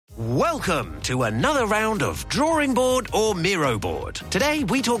Welcome to another round of Drawing Board or Miro Board. Today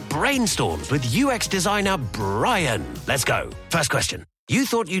we talk brainstorms with UX designer Brian. Let's go. First question. You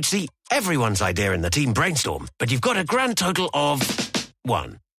thought you'd see everyone's idea in the team brainstorm, but you've got a grand total of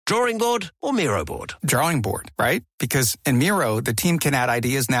 1. Drawing board or Miro board? Drawing board, right? Because in Miro, the team can add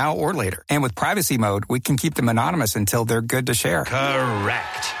ideas now or later. And with privacy mode, we can keep them anonymous until they're good to share.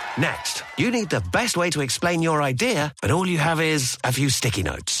 Correct. Next, you need the best way to explain your idea, but all you have is a few sticky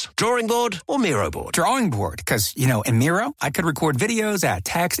notes. Drawing board or Miro board? Drawing board, because, in Miro, I could record videos, add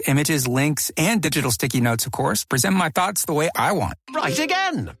text, images, links, and digital sticky notes, of course, present my thoughts the way I want. Right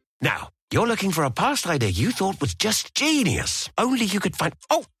again. Now, you're looking for a past idea you thought was just genius. Only you could find...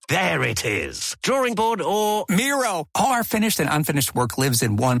 Oh, there it is. Drawing board or... Miro. All our finished and unfinished work lives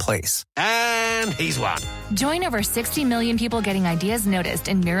in one place. And he's won. Join over 60 million people getting ideas noticed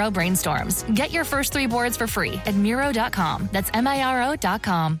in Miro Brainstorms. Get your first 3 boards for free at Miro.com. That's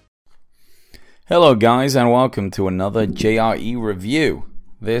Miro.com. Hello, guys, and welcome to another JRE review.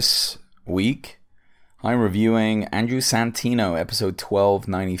 This week, I'm reviewing Andrew Santino, episode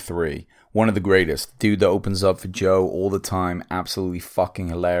 1293. One of the greatest. Dude that opens up for Joe all the time. Absolutely fucking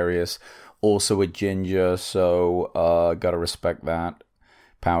hilarious. Also a ginger, so gotta respect that.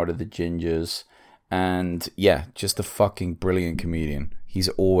 Power to the gingers. And yeah, just a fucking brilliant comedian. He's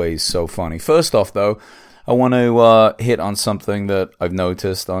always so funny. First off, though, I want to hit on something that I've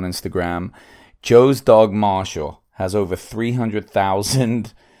noticed on Instagram. Joe's dog Marshall has over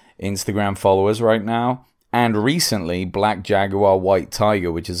 300,000 Instagram followers right now. And recently, Black Jaguar White Tiger,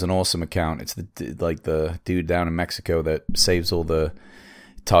 which is an awesome account. It's the dude down in Mexico that saves all the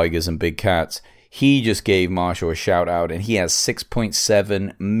tigers and big cats. He just gave Marshall a shout out, and he has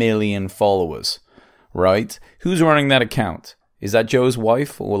 6.7 million followers, right? Who's running that account? Is that Joe's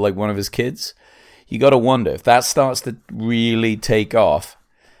wife or like one of his kids? You got to wonder if that starts to really take off,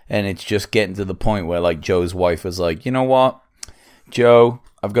 and it's just getting to the point where like Joe's wife is like, you know what, Joe,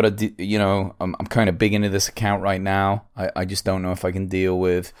 I've got to, I'm kind of big into this account right now. I just don't know if I can deal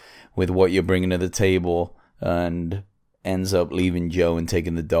with what you're bringing to the table, and ends up leaving Joe and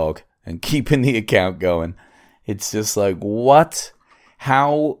taking the dog and keeping the account going. It's just like, what?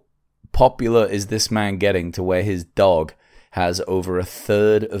 How popular is this man getting to where his dog has over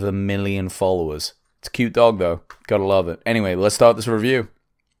 1/3 followers? It's a cute dog, though. Gotta love it. Anyway, let's start this review.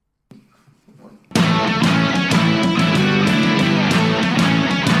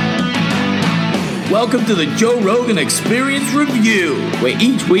 Welcome to the Joe Rogan Experience Review, where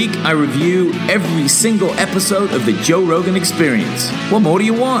each week I review every single episode of the Joe Rogan Experience. What more do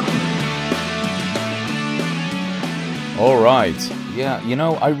you want? All right. Yeah,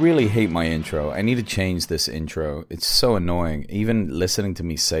 I really hate my intro. I need to change this intro. It's so annoying. Even listening to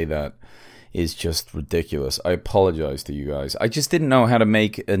me say that is just ridiculous. I apologize to you guys. I just didn't know how to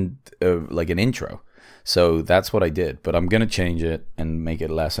make an intro. So that's what I did. But I'm going to change it and make it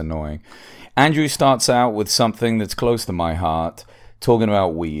less annoying. Andrew starts out with something that's close to my heart, talking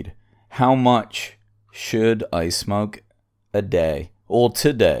about weed. How much should I smoke a day or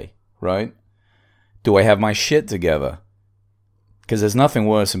today, right? Do I have my shit together? Because there's nothing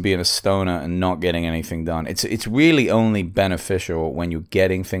worse than being a stoner and not getting anything done. It's really only beneficial when you're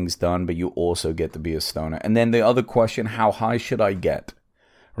getting things done, but you also get to be a stoner. And then the other question, how high should I get,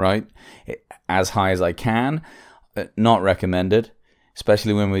 right? As high as I can, not recommended.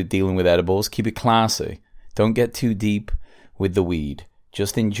 Especially when we're dealing with edibles. Keep it classy. Don't get too deep with the weed.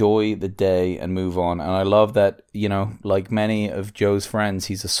 Just enjoy the day and move on. And I love that, like many of Joe's friends,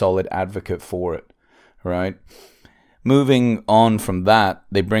 he's a solid advocate for it, right? Moving on from that,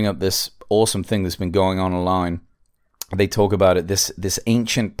 they bring up this awesome thing that's been going on online. They talk about it, this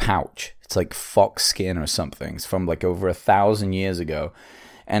ancient pouch. It's like fox skin or something. It's from like over 1,000 years ago.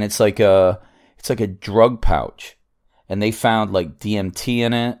 And it's like a drug pouch. And they found like DMT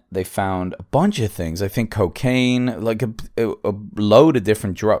in it. They found a bunch of things. I think cocaine, like a load of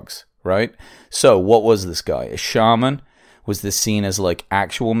different drugs, right? So what was this guy? A shaman? Was this seen as like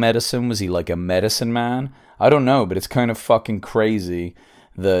actual medicine? Was he like a medicine man? I don't know, but it's kind of fucking crazy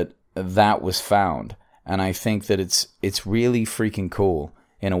that was found. And I think that it's really freaking cool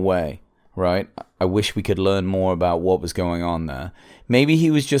in a way, right? I wish we could learn more about what was going on there. Maybe he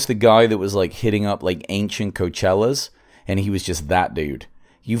was just a guy that was like hitting up like ancient Coachellas, and he was just that dude.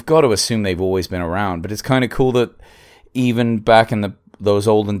 You've got to assume they've always been around, but it's kind of cool that even back in those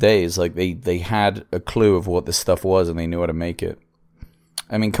olden days, like they had a clue of what this stuff was and they knew how to make it.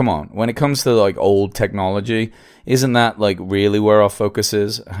 I mean, come on. When it comes to like old technology, isn't that like really where our focus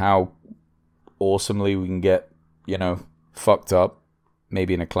is? How awesomely we can get, fucked up,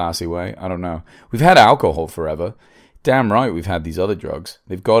 maybe in a classy way. I don't know. We've had alcohol forever. damn right we've had these other drugs.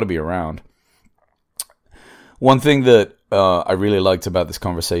 They've got to be around. One thing that I really liked about this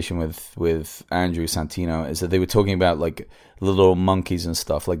conversation with Andrew Santino is that they were talking about like little monkeys and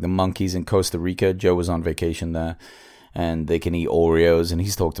stuff, like the monkeys in Costa Rica. Joe was on vacation there, and they can eat Oreos, and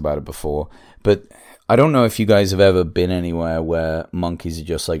he's talked about it before. But I don't know if you guys have ever been anywhere where monkeys are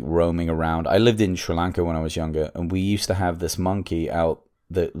just like roaming around. I lived in Sri Lanka when I was younger, and we used to have this monkey out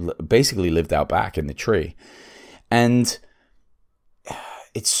that basically lived out back in the tree. And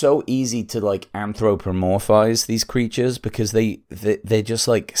it's so easy to like anthropomorphize these creatures because they're just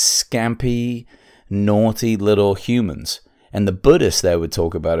like scampy, naughty little humans. And the Buddhists there would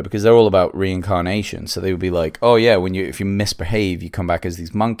talk about it because they're all about reincarnation. So they would be like, oh yeah, if you misbehave, you come back as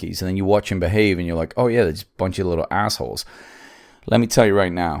these monkeys. And then you watch them behave and you're like, oh yeah, they're just a bunch of little assholes. Let me tell you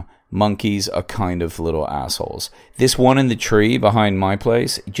right now, monkeys are kind of little assholes. This one in the tree behind my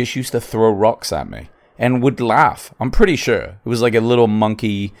place just used to throw rocks at me and would laugh. I'm pretty sure. It was like a little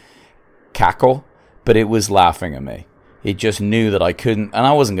monkey cackle, but it was laughing at me. It just knew that I couldn't, and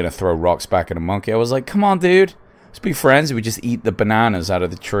I wasn't going to throw rocks back at a monkey. I was like, come on, dude. Let's be friends. We just eat the bananas out of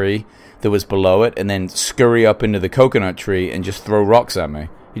the tree that was below it and then scurry up into the coconut tree and just throw rocks at me.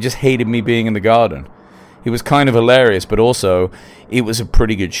 He just hated me being in the garden. It was kind of hilarious, but also it was a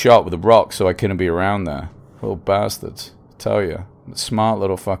pretty good shot with the rocks, so I couldn't be around there. Little bastards. I tell you. Smart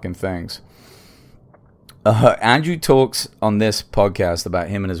little fucking things. Andrew talks on this podcast about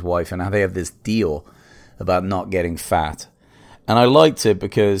him and his wife and how they have this deal about not getting fat. And I liked it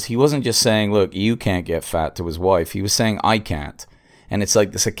because he wasn't just saying, look, you can't get fat to his wife. He was saying, I can't. And it's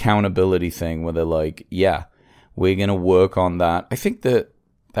like this accountability thing where they're like, yeah, we're going to work on that. I think that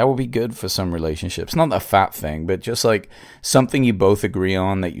would be good for some relationships. Not a fat thing, but just like something you both agree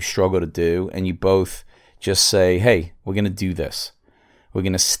on that you struggle to do. And you both just say, hey, we're going to do this. We're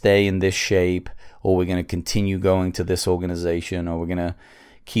going to stay in this shape, or we're going to continue going to this organization, or we're going to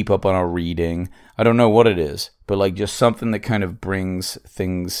keep up on our reading. I don't know what it is, but like just something that kind of brings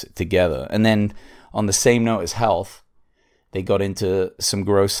things together. And then on the same note as health, they got into some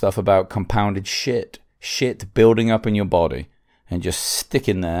gross stuff about compounded shit building up in your body and just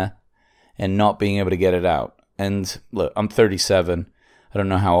sticking there and not being able to get it out. And look, I'm 37. I don't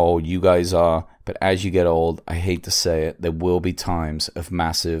know how old you guys are, but as you get old, I hate to say it, there will be times of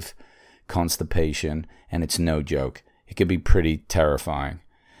massive constipation, and it's no joke. It could be pretty terrifying.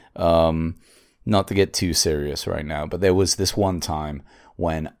 Not to get too serious right now, but there was this one time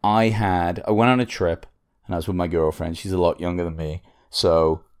when I went on a trip, and I was with my girlfriend. She's a lot younger than me,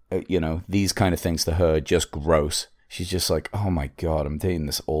 so these kind of things to her just gross. She's just like, oh my god, I'm dating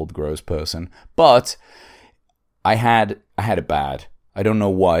this old gross person. But I had it bad. I don't know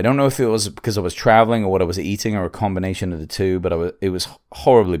why. I don't know if it was because I was traveling or what I was eating or a combination of the two, but it was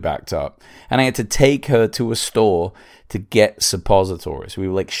horribly backed up. And I had to take her to a store to get suppositories. We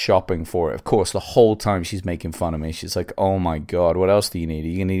were like shopping for it. Of course, the whole time she's making fun of me. She's like, oh my god, what else do you need? Are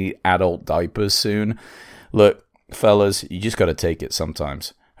you going to need adult diapers soon? Look, fellas, you just got to take it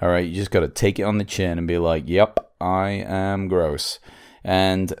sometimes. All right? You just got to take it on the chin and be like, yep, I am gross.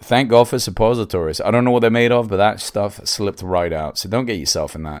 And thank God for suppositories. I don't know what they're made of, but that stuff slipped right out. So don't get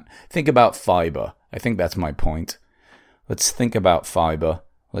yourself in that. Think about fiber. I think that's my point. Let's think about fiber.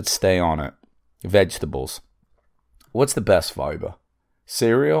 Let's stay on it. Vegetables. What's the best fiber?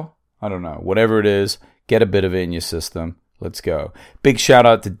 Cereal? I don't know. Whatever it is, get a bit of it in your system. Let's go. Big shout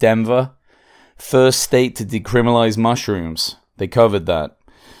out to Denver. First state to decriminalize mushrooms. They covered that.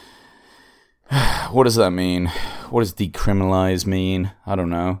 What does that mean? What does decriminalize mean? I don't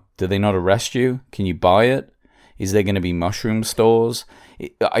know. Do they not arrest you? Can you buy it? Is there going to be mushroom stores?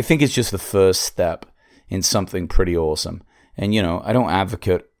 I think it's just the first step in something pretty awesome. And, I don't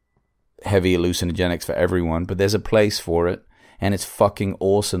advocate heavy hallucinogenics for everyone, but there's a place for it. And it's fucking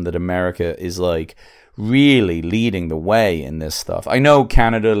awesome that America is like really leading the way in this stuff. I know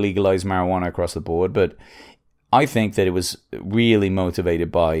Canada legalized marijuana across the board, but I think that it was really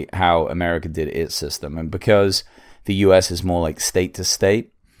motivated by how America did its system. And because the US is more like state to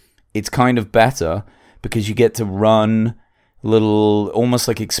state, it's kind of better because you get to run little, almost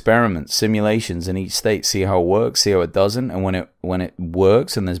like experiments, simulations in each state, see how it works, see how it doesn't. And when it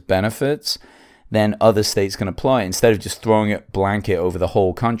works and there's benefits, then other states can apply it instead of just throwing it blanket over the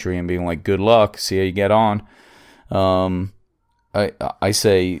whole country and being like, good luck, see how you get on. I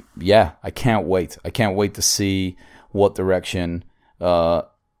say, yeah, I can't wait. I can't wait to see what direction that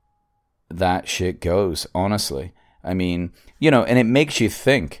shit goes, honestly. I mean, and it makes you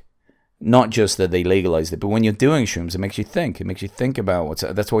think. Not just that they legalized it, but when you're doing shrooms, it makes you think. It makes you think about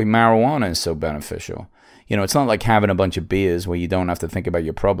that's why marijuana is so beneficial. It's not like having a bunch of beers where you don't have to think about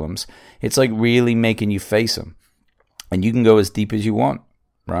your problems. It's like really making you face them. And you can go as deep as you want,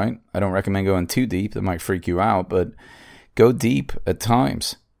 right? I don't recommend going too deep. That might freak you out, but go deep at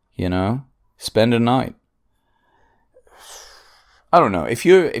times, Spend a night. I don't know. If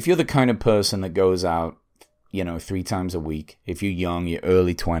you're the kind of person that goes out, 3 times a week, if you're young, you're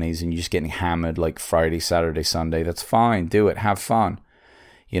early 20s, and you're just getting hammered like Friday, Saturday, Sunday, that's fine. Do it. Have fun,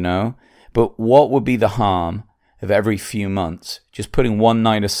 But what would be the harm of every few months just putting one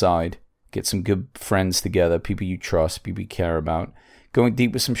night aside, get some good friends together, people you trust, people you care about, going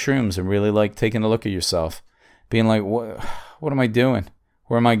deep with some shrooms and really like taking a look at yourself, being like, what am I doing?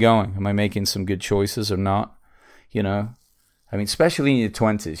 Where am I going? Am I making some good choices or not? Especially in your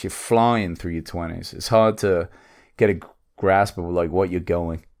 20s, you're flying through your 20s. It's hard to get a grasp of like what you're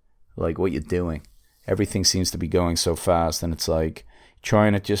going, like what you're doing. Everything seems to be going so fast, and it's like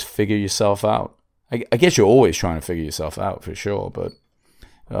trying to just figure yourself out. I guess you're always trying to figure yourself out for sure, but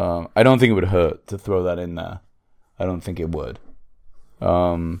I don't think it would hurt to throw that in there. I don't think it would.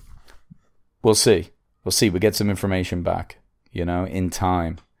 We'll see. We get some information back, in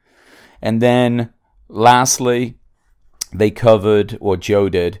time. And then lastly, they covered, or Joe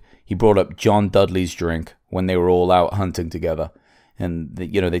did, he brought up John Dudley's drink when they were all out hunting together. And,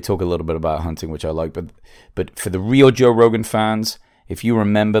 they talk a little bit about hunting, which I like. But for the real Joe Rogan fans, if you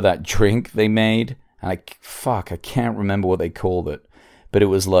remember that drink they made, I can't remember what they called it. But it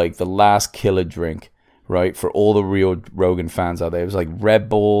was like the last killer drink, right? For all the real Rogan fans out there. It was like Red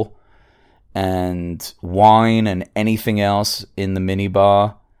Bull and wine and anything else in the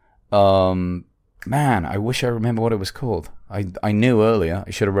minibar. Man, I wish I remember what it was called. I knew earlier. I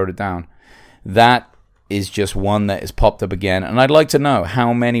should have wrote it down. That is just one that has popped up again. And I'd like to know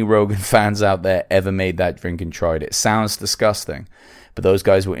how many Rogan fans out there ever made that drink and tried it. It sounds disgusting. But those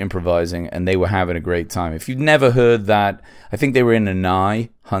guys were improvising and they were having a great time. If you've never heard that, I think they were in Lanai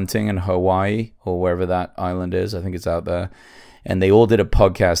hunting in Hawaii or wherever that island is. I think it's out there. And they all did a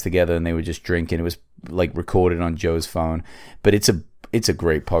podcast together and they were just drinking. It was like recorded on Joe's phone. But it's a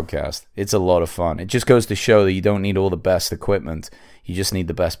great podcast. It's a lot of fun. It just goes to show that you don't need all the best equipment. You just need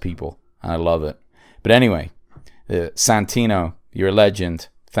the best people. And I love it. But anyway, Santino, you're a legend.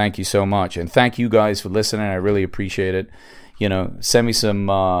 Thank you so much. And thank you guys for listening. I really appreciate it. Send me some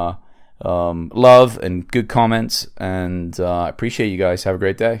love and good comments. And I appreciate you guys. Have a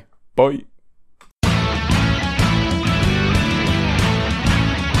great day. Bye.